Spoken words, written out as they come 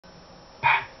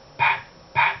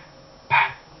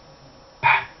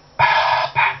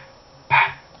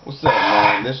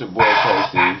This your boy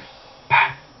Kc.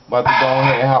 About to go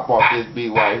ahead and hop off this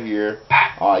beat right here.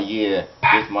 Oh yeah,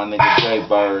 this my nigga J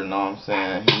Bird, you know what I'm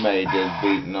saying? He made this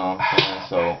beat, you know what I'm saying?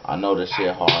 So I know this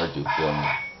shit hard, you feel me?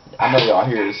 I know y'all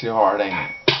hear this shit hard, ain't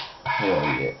it? Hell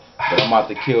yeah. But I'm about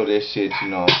to kill this shit, you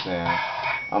know what I'm saying?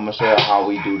 I'm gonna show y'all how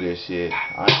we do this shit.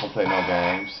 I ain't gonna play no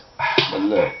games. But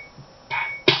look.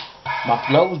 My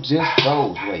flow just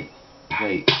froze. Wait.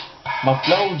 My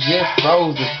flow just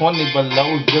froze. It's 20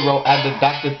 below zero. Add the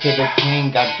doctor to the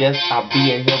king. I guess I'll be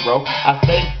a hero. I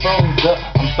stay froze up.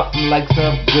 I'm something like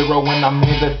Sub-Zero when I'm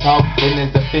here to talk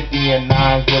business. The 50 and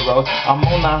 9 zeros. I'm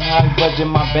on a high budget.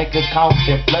 My bank account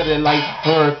been flooded like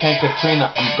Hurricane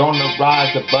Katrina. I'm gonna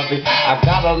rise above it. I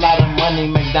got a lot of money.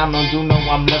 McDonald's, you know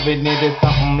I'm loving it. It's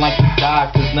something like a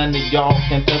god, cause none of y'all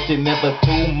can touch it. Never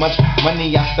too much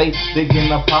money. I stay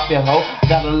digging a pocket hole.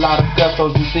 Got a lot of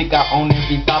custos. You think I own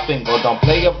every topping. Don't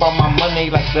play about my money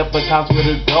like leprechauns with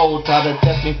his gold. Try to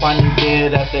test me, find me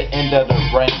dead at the end of the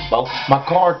rainbow. My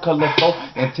car colorful,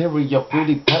 interior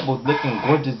fruity pebbles, looking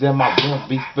gorgeous, and my rims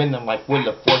be spinning like Wheel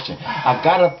of Fortune. I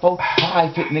got a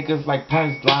 4-5 hit niggas like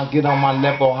punchlines. Get on my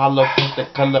level, hollow point the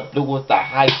color blue is the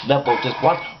highest level. Just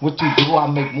watch what you do. I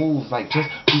make moves like chess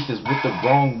pieces with the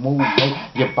wrong move. Make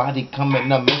your body coming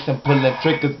up, missing, pulling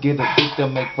triggers, get addicted,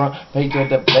 make front page of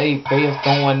the blade. Fans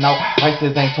throwing out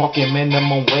prices, ain't talking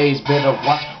minimum wage. Better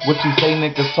watch what you say,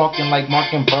 niggas talking like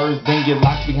marking birds. Then you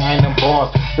locked behind them bars,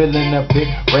 feeling a big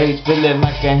rage, feeling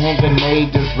like a hand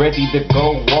grenade, just ready to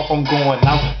go off. I'm going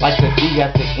out like a D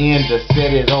at the end to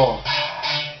set it off.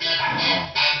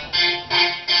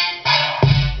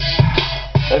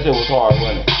 That shit was hard,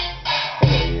 wasn't it?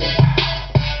 Hell yeah.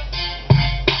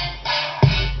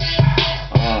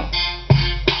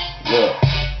 Look.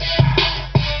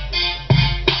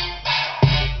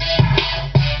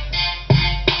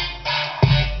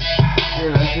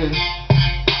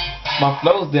 My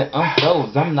flows that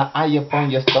unfroze. I'm the eye up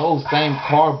on your soul. Same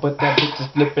car, but that bitch is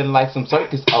flipping like some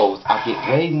circus O's. I get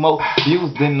way more views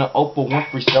than the Oprah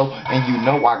Winfrey show. And you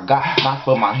know I got knots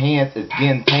for my hands. It's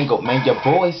getting tangled. Man, your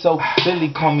boy so silly.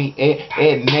 Call me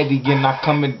Ed Netty. And I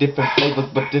come in different flavors,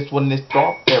 but this one is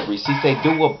strawberry. She say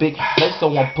do a big play, so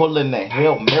I'm pulling a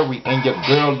Hail Mary. And your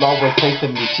girl always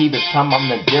chasing me. She this time I'm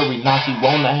the dairy. Now she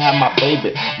wanna have my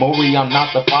baby. Maury, I'm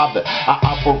not the father. I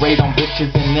operate on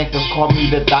bitches and niggas. Call me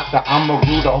the doctor. I'ma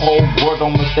rule the whole world,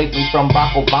 don't mistake me from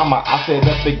Barack Obama. I set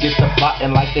up to get the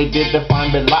plotting like they did the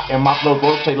Fine Bin Laden. My flow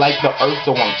rotate like the earth,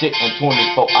 so I'm shitting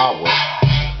 24 hours.